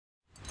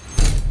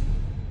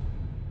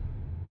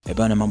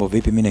Bana, mambo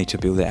vipi? Mimi naitwa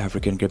Bill the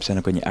African, karibu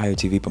sana kwenye Ayo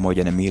TV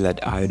pamoja na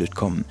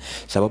millardayo.com.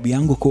 Sababu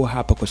yangu kuwa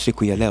hapa kwa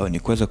siku ya leo ni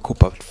kuweza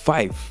kupa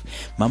 5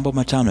 mambo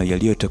matano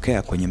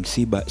yaliyotokea kwenye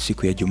msiba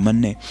siku ya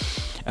Jumanne,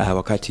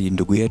 wakati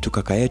ndugu yetu,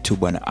 kaka yetu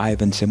bwana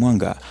Ivan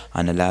Semwanga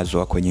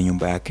analazwa kwenye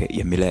nyumba yake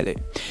ya milele.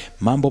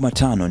 Mambo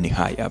matano ni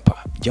haya hapa.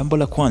 Jambo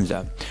la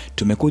kwanza,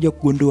 tumekuja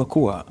kugundua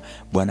kuwa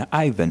bwana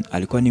Ivan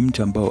alikuwa ni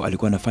mtu ambao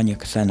alikuwa anafanya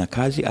sana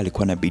kazi,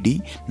 alikuwa na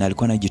bidii na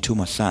alikuwa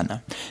anajituma sana.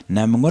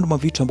 Na miongoni mwa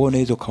vitu ambao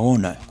unaweza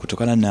kaona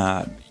kutokana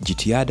na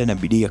jitihada na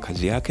bidii ya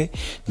kazi yake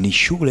ni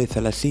shule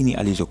 30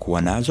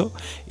 alizokuwa nazo,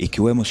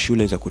 ikiwemo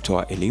shule za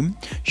kutoa elimu,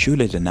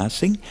 shule za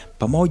nursing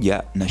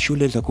pamoja na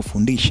shule za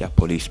kufundisha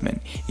policemen,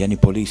 yani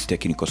police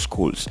technical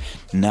schools.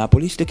 Na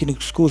police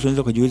technical schools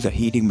unaweza kujiuliza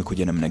hii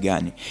imekuja namna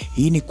gani?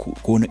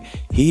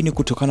 Hii ni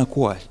kutokana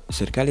kuwa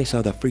serikali ya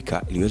South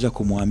Africa iliweza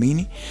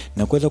kumwamini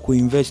na kuweza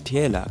kuinvest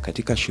hela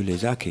katika shule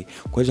zake,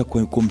 kuweza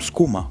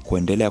kumsukuma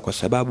kuendelea kwa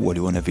sababu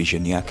waliona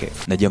vision yake.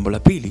 Na jambo la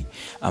pili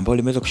ambalo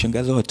limeweza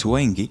kushangaza watu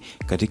wengi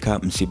katika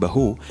msiba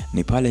huu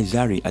ni pale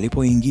Zari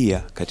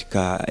alipoingia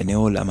katika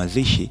eneo la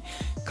mazishi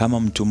kama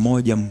mtu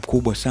mmoja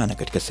mkubwa sana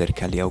katika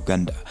serikali ya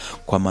Uganda.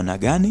 Kwa maana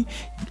gani?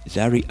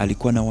 Zari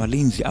alikuwa na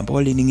walinzi ambao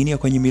walining'inia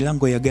kwenye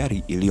milango ya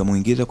gari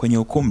iliyomuingiza kwenye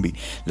ukumbi,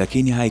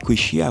 lakini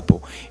haikuishia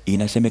hapo.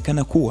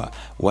 Inasemekana kuwa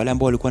wale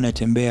ambao walikuwa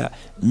wanatembea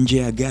nje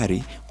ya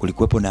gari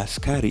kulikuwepo na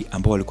askari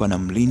ambao walikuwa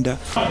wanamlinda.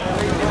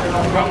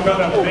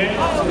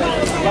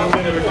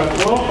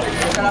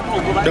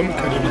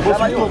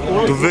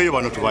 Tuveyo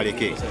bano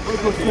tubaleke.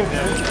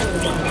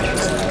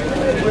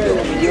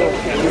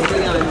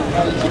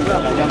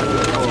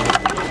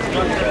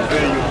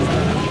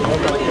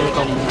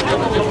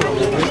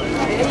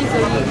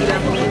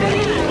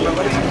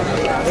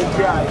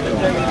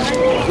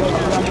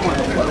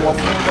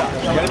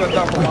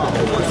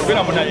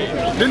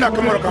 Dina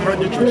kamera kamera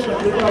jicho.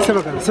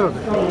 Sema.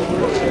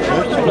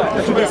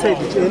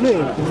 Tutasaidia.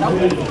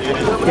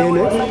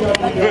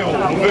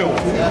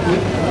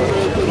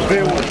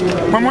 Veo.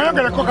 Mama yake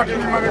alikuwa katika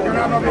marekani.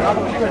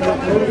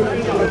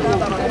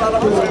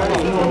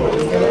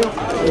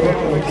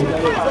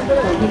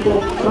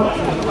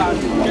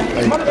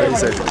 I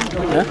said.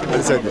 Yeah?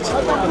 I said it.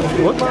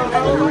 What?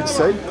 Which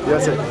side?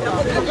 Yes, sir.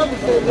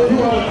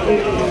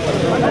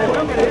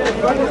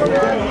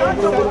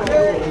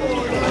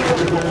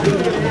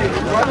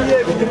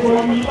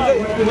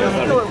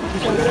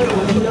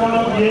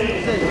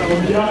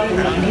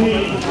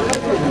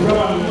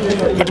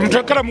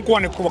 Tumtokera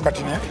mkoani kwa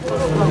wakati ne.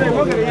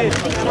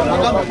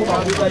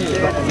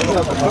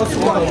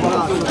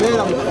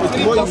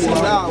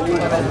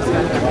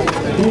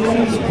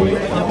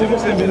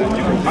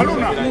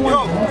 Aluna,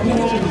 yo.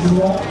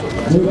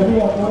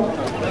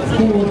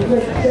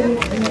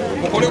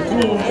 Kole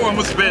kuwa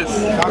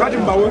musibesi. Akati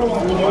mbawe.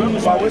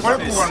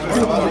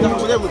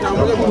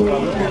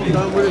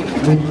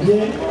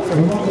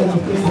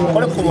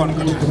 Kole kuwa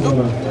nkati.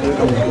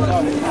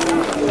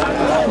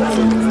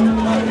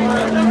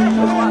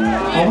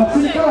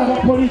 Abasirikare ba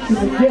polisi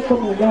bagiye ko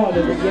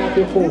mugabane mu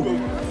byandiko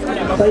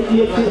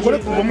saidi kole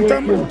kuwa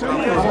mutambo.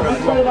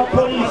 Abasirikare ba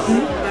polisi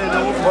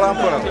Pora.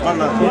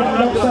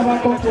 Ndasaba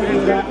ko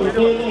kugira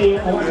ideni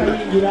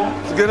abakingira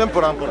Sigene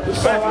pora.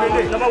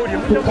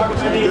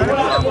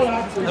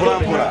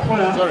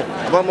 Sorry.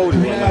 Vamos uri.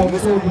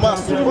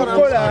 Masu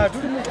pora.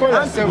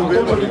 Ansembe.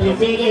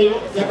 imbere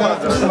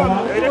y'abakusaba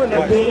imbere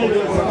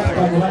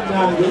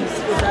y'abantu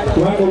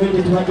wako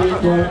wewe tuwaje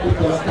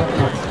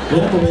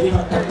era mubere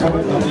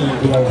bakakabanga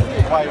mwingira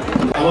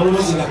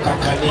abaruzi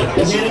nakakane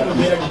era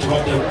mubere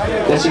tuwaje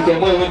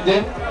dashikemwe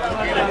wote.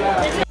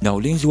 Na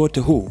ulinzi wote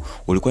huu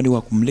ulikuwa ni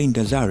wa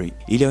kumlinda Zari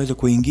ili aweze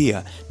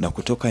kuingia na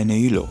kutoka eneo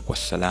hilo kwa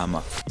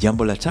salama.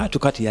 Jambo la tatu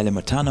kati ya yale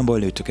matano ambayo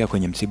yalitokea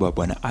kwenye msiba wa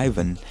bwana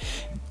Ivan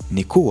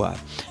ni kuwa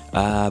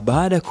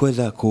baada ya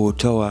kuweza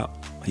kutoa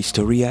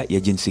historia ya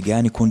jinsi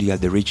gani kundi ya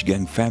The Rich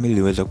Gang Family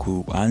liweza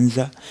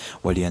kuanza,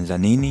 walianza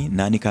nini,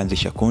 nani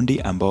kaanzisha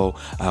kundi ambao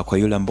kwa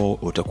yule ambao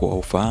utakuwa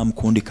ufahamu,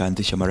 kundi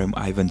kaanzisha marehemu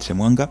Ivan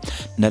Semwanga,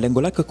 na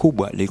lengo lake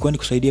kubwa lilikuwa ni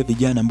kusaidia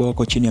vijana ambao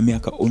wako chini ya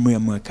umri ya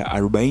miaka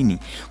 40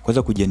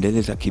 kuweza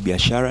kujiendeleza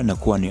kibiashara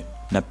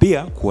na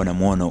pia kuwa na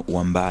muono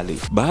wa mbali.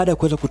 Baada ya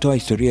kuweza kutoa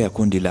historia ya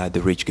kundi la The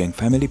Rich Gang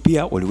Family,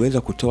 pia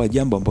waliweza kutoa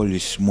jambo ambalo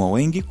lilisimua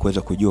wengi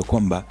kuweza kujua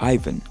kwamba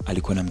Ivan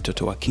alikuwa na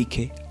mtoto wa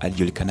kike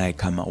alijulikanaye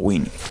kama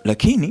Winnie.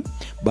 Lakini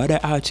baada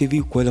ya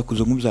RTV kuweza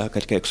kuzungumza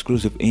katika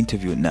exclusive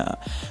interview na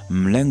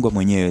mlengwa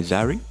mwenyewe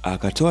Zari,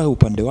 akatoa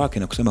upande wake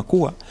na kusema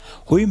kuwa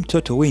huyu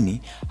mtoto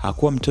Winnie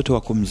hakuwa mtoto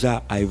wa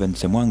kumzaa Ivan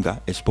Semwanga,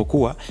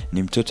 isipokuwa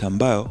ni mtoto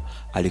ambayo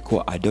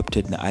alikuwa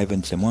adopted na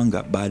Ivan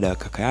Semwanga baada ya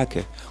kaka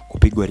yake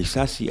kupigwa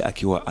risasi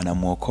akiwa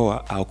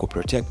anamuokoa au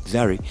kuprotect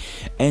Zari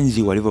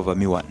enzi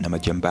walivyovamiwa na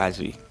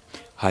majambazi.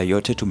 Haya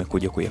yote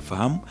tumekuja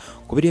kuyafahamu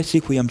kupitia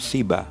siku ya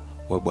msiba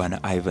wa bwana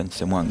Ivan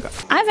Semwanga.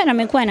 Ivan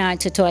amekuwa na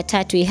watoto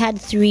watatu. He had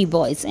 3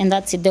 boys and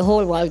that's it, the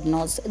whole world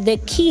knows. The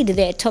kid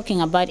they're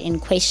talking about in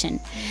question,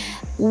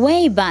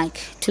 way back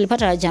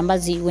tulipata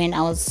wajambazi when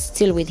I was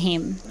still with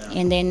him,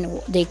 and then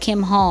they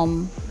came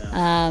home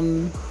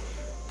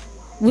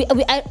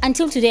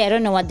until today I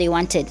don't know what they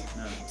wanted.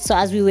 So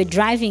as we were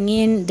driving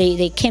in,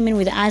 they came in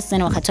with us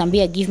and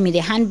wakatuambia, give me the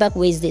handbag,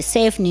 where's the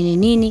safe, nini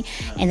nini.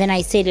 And then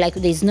I said like,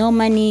 there's no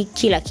money,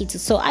 kila kitu.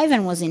 So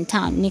Ivan was in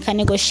town. Nika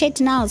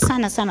negotiate now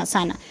sana.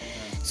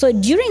 So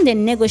during the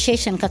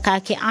negotiation,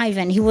 kakake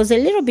Ivan, he was a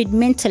little bit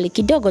mentally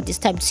kidogo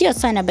disturbed. Sio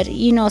sana, but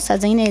you know, saa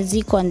zingine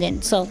ziko. And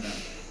then so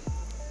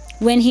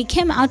when he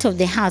came out of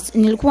the house,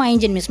 nilikuwa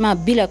nje nimesimama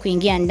bila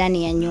kuingia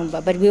ndani ya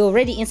nyumba, but we were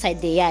already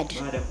inside the yard.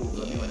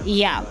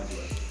 Yeah.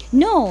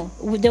 No,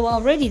 they were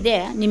already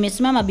there.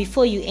 Nimesimama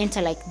before you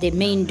enter like the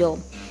main door.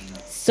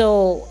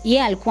 So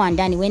yeah, alikuwa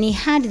ndani. When he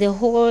had the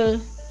whole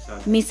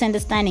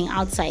misunderstanding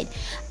outside,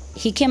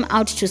 he came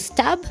out to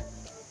stab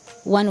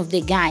one of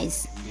the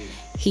guys.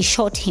 He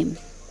shot him.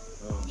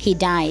 He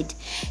died.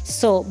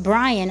 So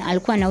Brian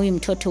alikuwa na huyu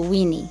mtoto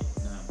Winnie.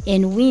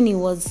 And Winnie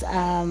was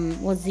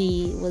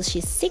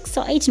she 6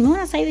 or 8?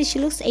 Nimeona sasa hivi she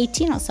looks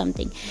 18 or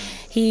something.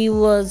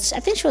 I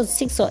think she was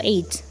 6 or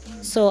 8.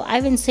 So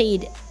Ivan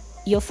said,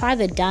 your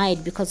father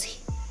died because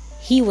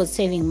he was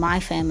saving my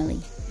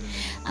family.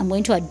 I'm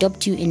going to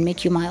adopt you and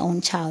make you my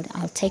own child.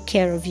 I'll take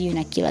care of you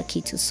na kila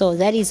kitu. So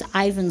that is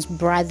Ivan's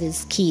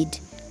brother's kid.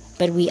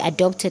 But we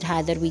adopted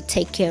her, that we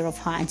take care of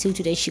her. Until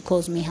today she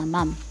calls me her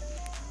mom.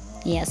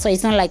 Yeah, so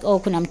it's not like, oh,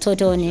 kuna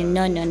mtoto.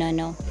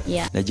 No.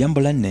 Yeah. Na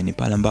jambo la nne ni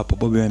pale ambapo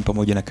Bobi Wine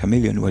pamoja na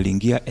Chameleone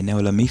waliingia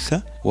eneo la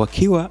misa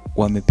wakiwa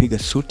wamepiga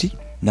suti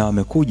na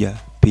wamekuja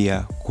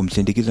pia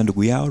kumsindikiza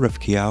ndugu yao,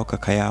 rafiki yao,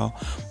 kaka yao,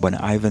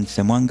 bwana Ivan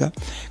Semwanga.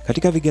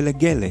 Katika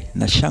vigelegele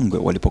na shangwe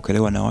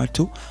walipokelewa na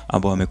watu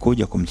ambao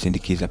wamekuja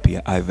kumsindikiza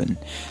pia Ivan.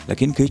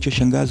 Lakini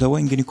kilichoshangaza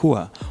wengi ni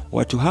kuwa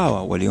watu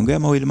hawa waliongea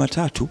mawili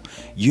matatu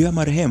juu ya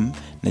marehemu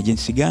na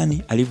jinsi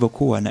gani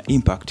alivyokuwa na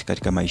impact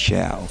katika maisha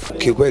yao.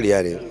 Kiukweli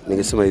yani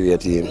ningesema hivi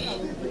ati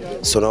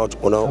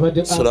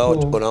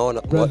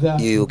unaona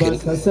you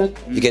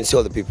can see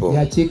all the people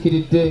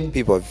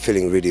are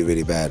feeling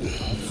really bad.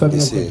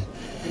 You see?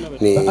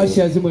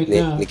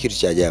 Ni kitu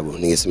cha ajabu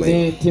ningesema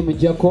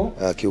hivyo.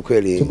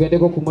 Kiukweli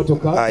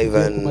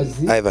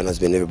Ivan has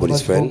been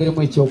everybody's friend.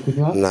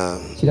 Na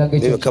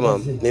mimi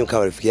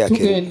kama rafiki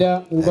yake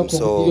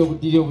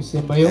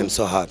I'm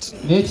so hurt.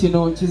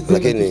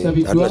 Lakini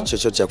hatuna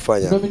chochote cha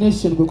kufanya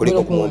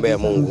kuliko kumwombea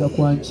Mungu.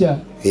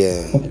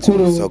 Yeah.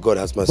 So God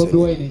has mercy.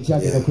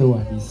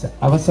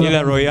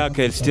 Ila roho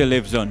yake still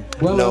lives on.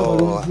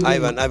 No,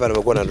 Ivan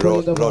amekuwa na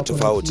roho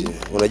tofauti.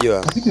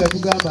 Unajua?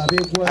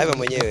 Ivan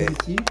mwenyewe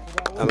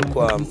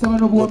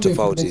amekuwa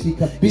tofauti.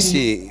 You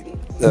see,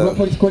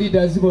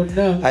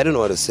 I don't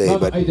know what to say,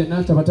 but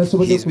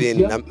he's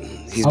been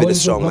a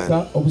strong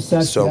man.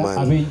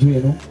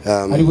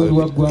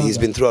 He's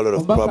been through a lot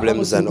of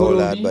problems and all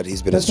that, but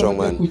he's been a strong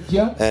man,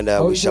 and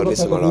we shall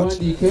miss him a lot.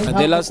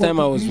 The last time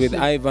I was with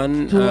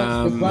Ivan,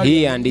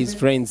 he and his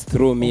friends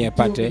threw me a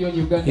party.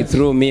 He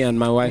threw me and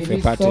my wife a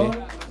party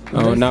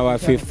on our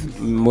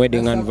 5th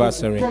wedding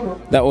anniversary.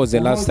 That was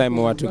the last time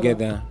we were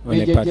together on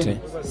a party.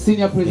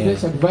 Senior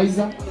Presidential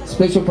Advisor,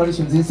 Special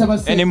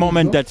Operations. Any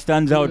moment that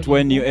stands out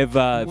when you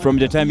ever, from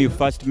the time you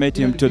first met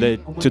him to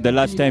the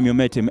last time you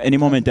met him, any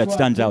moment that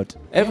stands out?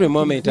 Every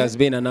moment has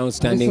been an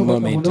outstanding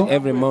moment.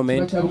 Every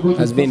moment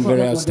has been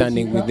very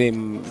outstanding with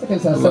him.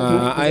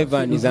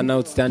 Ivan is an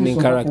outstanding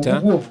character,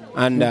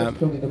 and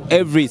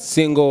every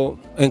single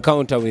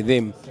encounter with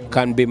him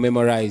can be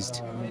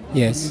memorized.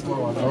 Yes.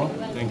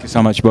 Thank you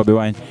so much, Bobi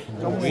Wine.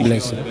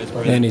 Bless you.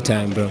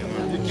 Anytime, bro.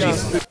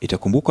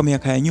 Itakumbukwa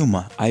miaka ya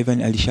nyuma,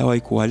 Ivan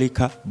alishawahi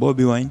kualika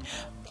Bobi Wine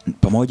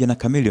pamoja na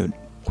Chameleone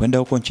kwenda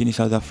huko nchini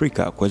South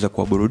Africa kuweza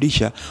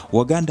kuwaburudisha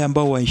Waganda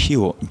ambao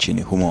waishio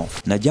nchini humo.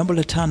 Na jambo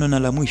la tano na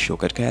la mwisho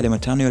katika yale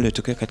matano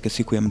yaliyotokea katika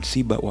siku ya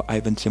msiba wa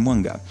Ivan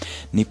Semwanga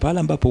ni pale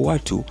ambapo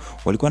watu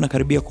walikuwa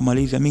wanakaribia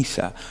kumaliza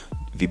misa.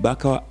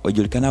 Vibaka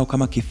wajulikanao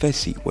kama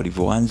kifesi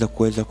walivyoanza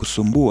kuweza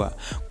kusumbua,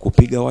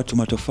 kupiga watu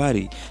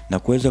matofari na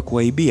kuweza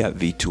kuwaibia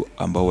vitu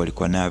ambao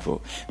walikuwa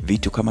navyo,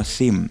 vitu kama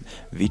simu,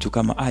 vitu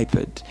kama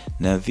iPad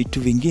na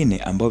vitu vingine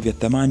ambao vya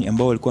thamani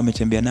ambao walikuwa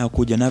wametembea nao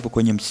kuja navyo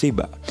kwenye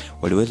msiba.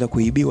 Waliweza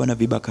kuibiwa na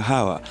vibaka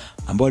hawa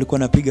ambao walikuwa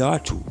wanapiga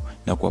watu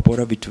na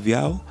kuwapora vitu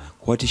vyao,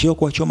 kuwatishia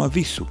kuwachoma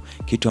visu,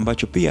 kitu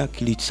ambacho pia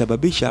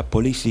kilisababisha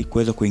polisi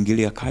kuweza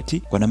kuingilia kati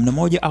kwa namna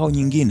moja au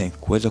nyingine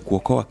kuweza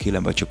kuokoa kile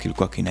ambacho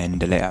kilikuwa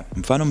kinaendelea.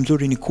 Mfano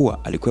mzuri ni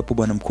kuwa alikuwepo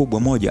bwana mkubwa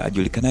mmoja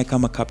ajulikanaye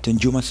kama Captain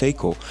Juma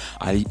Saiko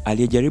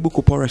aliyejaribu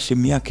kupora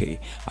simu yake.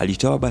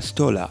 Alitoa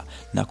bastola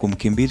na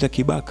kumkimbiza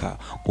kibaka,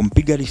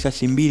 kumpiga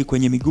risasi 2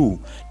 kwenye miguu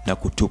na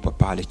kutupa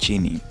pale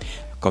chini.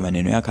 Kwa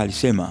maneno yake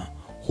alisema,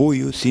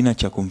 huyu sina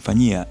cha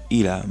kumfanyia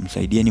ila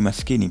msaidieni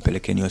maskini,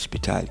 mpelekeni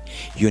hospitali.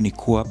 Hiyo ni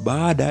kuwa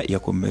baada ya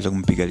kumweza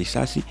kumpiga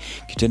risasi,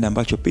 kitendo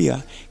ambacho pia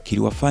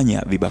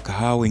kiliwafanya vibaka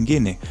hao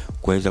wengine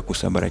kuweza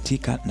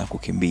kusambaratika na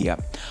kukimbia.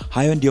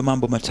 Hayo ndio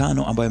mambo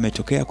matano ambayo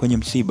yametokea kwenye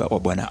msiba wa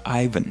bwana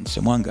Ivan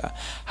Semwanga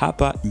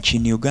hapa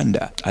nchini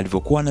Uganda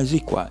alivyokuwa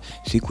anazikwa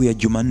siku ya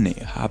Jumanne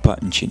hapa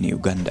nchini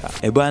Uganda.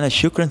 Bwana,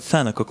 shukran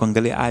sana kwa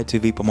kuangalia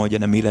ITV pamoja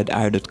na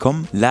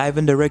millardayo.com live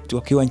and direct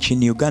wakiwa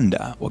nchini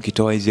Uganda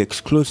wakitoa hizi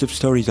exclusive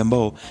stories stories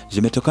ambao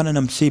zimetokana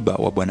na msiba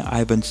wa bwana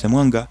Ivan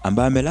Semwanga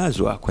ambaye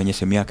amelazwa kwenye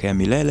sehemu yake ya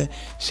milele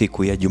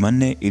siku ya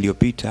Jumanne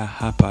iliyopita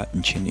hapa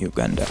nchini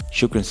Uganda.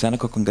 Shukrani sana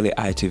kwa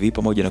kuangalia ITV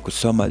pamoja na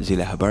kusoma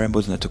zile habari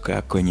ambazo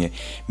zinatoka kwenye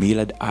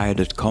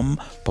miladayo.com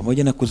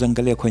pamoja na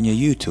kuziangalia kwenye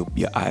YouTube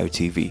ya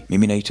ITV.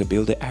 Mimi naitwa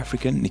Bill the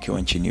African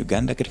nikiwa nchini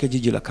Uganda katika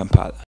jiji la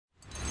Kampala.